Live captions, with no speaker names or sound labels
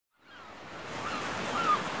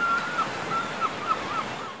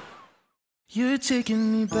You're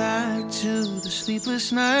taking me back to the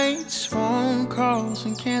sleepless nights, phone calls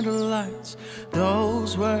and candlelights.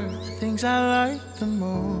 Those were the things I liked the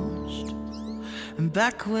most. And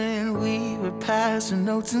back when we were passing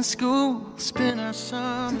notes in school, spin our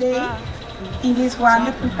summers. Today, in this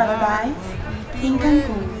wonderful paradise, in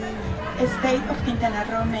Cancun, a state of Quintana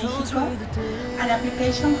Roo, Mexico, an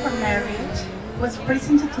application for marriage was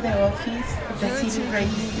presented to the office of the city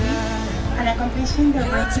registry, and accomplishing the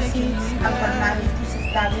requisites and formalities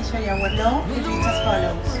established by our law, it reads as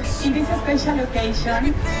follows. In this special occasion,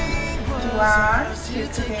 you are here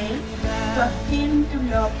today to affirm to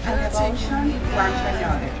love and devotion one to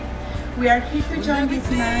another. We are here to join this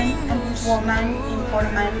man and this woman in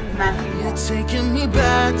formal matrimony. You're taking me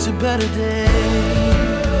back to better days.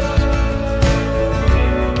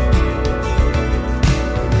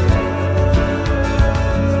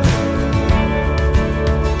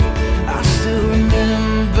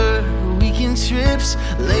 Trips,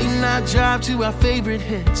 late night drive to our favorite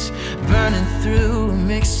hits, burning through a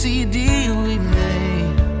mixed CD we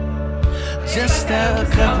made. Just a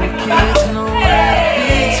couple kids, nowhere to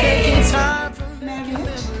be, taking time.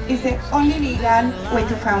 Marriage is the only legal way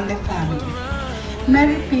to found a family.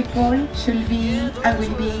 Married people should be and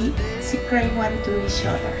will be secret one to each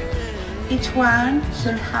other. Each one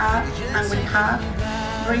should have and will have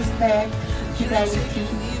respect, fidelity,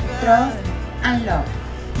 trust, and love.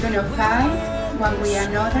 Do not fight one way or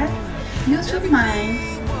another. Use your mind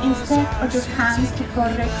instead of your hands to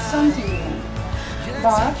correct something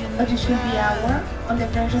wrong. But you should be aware of the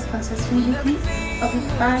great responsibility of the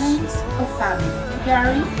parents of family.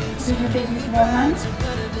 Gary, do you take this woman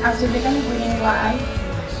as your legally willing wife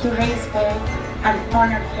to respect and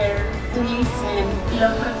honor her, to listen,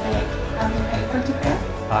 love, protect, and be faithful to her?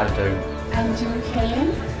 I do. And you, Helen,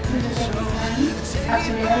 do you take this man as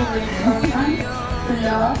your legally willing husband to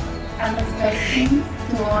love and respect him,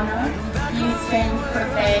 to honor, listen,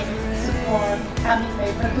 protect, support, and be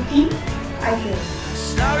faithful to him? I do.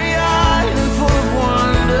 Starry-eyed and full of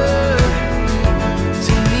wonder,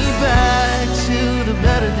 take me back to the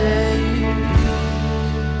better days.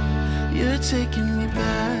 You're taking me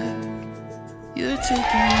back, you're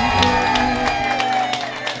taking me back.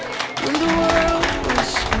 When the world was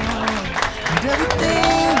small and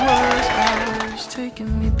everything was ours,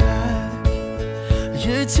 taking me back.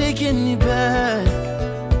 You're taking me back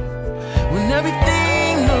when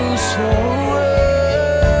everything moves slower.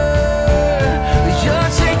 You're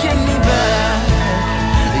taking me back.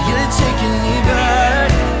 You're taking me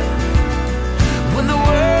back when the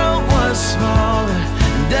world was smaller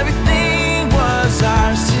and everything was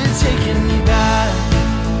ours. You're taking me back.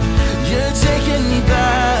 You're taking me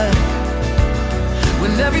back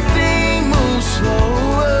when everything moves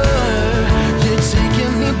slower. You're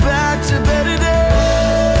taking me back to better days.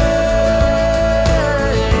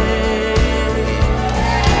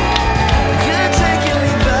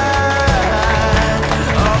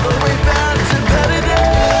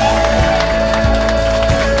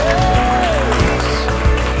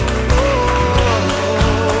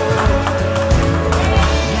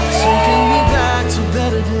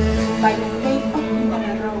 By the state of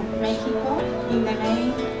Quintana Roo, Mexico, in the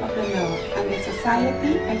name of the law and the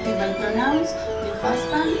society, I hereby pronounce the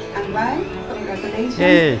husband and wife. Congratulations,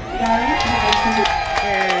 Hey.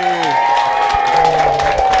 Gary.